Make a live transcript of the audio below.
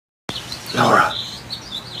Laura.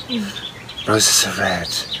 Roses are red,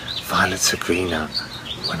 violets are greener.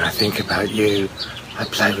 When I think about you, I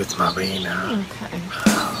play with Marina. Okay.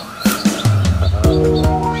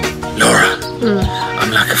 Laura,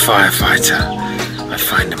 I'm like a firefighter. I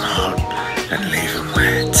find them hot and leave them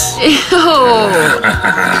wet. Ew.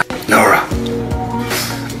 Laura,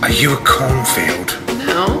 are you a cornfield?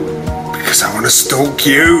 No. Because I want to stalk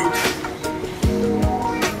you.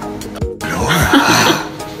 Laura,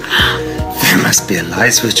 there must be a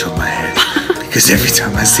light switch on my head. Because every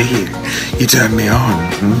time I see you, you turn me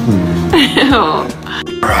on. Ew.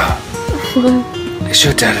 Laura, is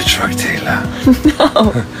your dad a drug dealer?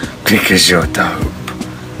 No. Because you're dope.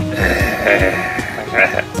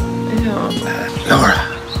 Ew. Laura,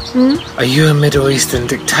 are you a Middle Eastern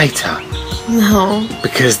dictator? No.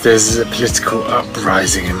 Because there's a political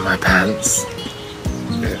uprising in my pants.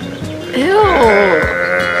 Ew.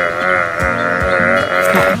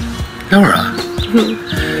 Laura,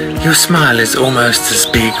 your smile is almost as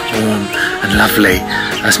big, warm and lovely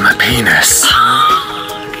as my penis.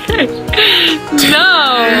 No.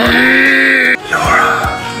 Laura,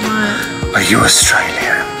 What? are you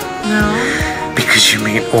Australian? No. Because you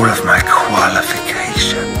meet all of my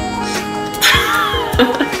qualifications.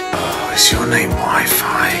 Oh, is your name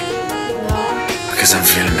Wi-Fi? No. Because I'm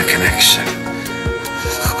feeling a connection.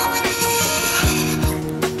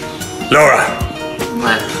 Laura,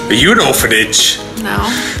 What? are you an orphanage? No.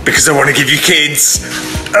 Because I want to give you kids.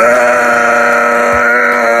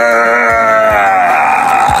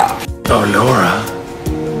 Oh, Laura,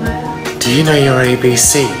 What? do you know your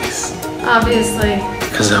ABCs? Obviously.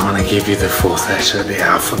 Because I want to give you the fourth letter of the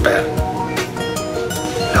alphabet.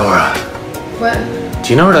 Laura, What? do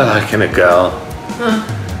you know what I like in a girl? Huh.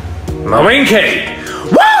 My winky!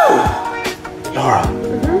 Woo! Laura,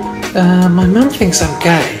 my mum thinks I'm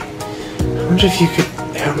gay. I wonder if you could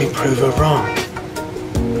help me prove her wrong.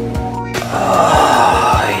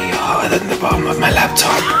 Oh, you're hotter than the bottom of my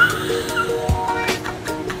laptop.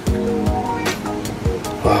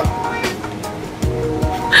 What?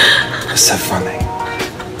 What's so funny?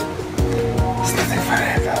 There's nothing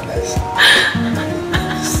funny about this.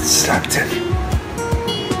 It's seductive.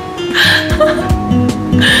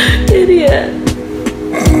 Idiot.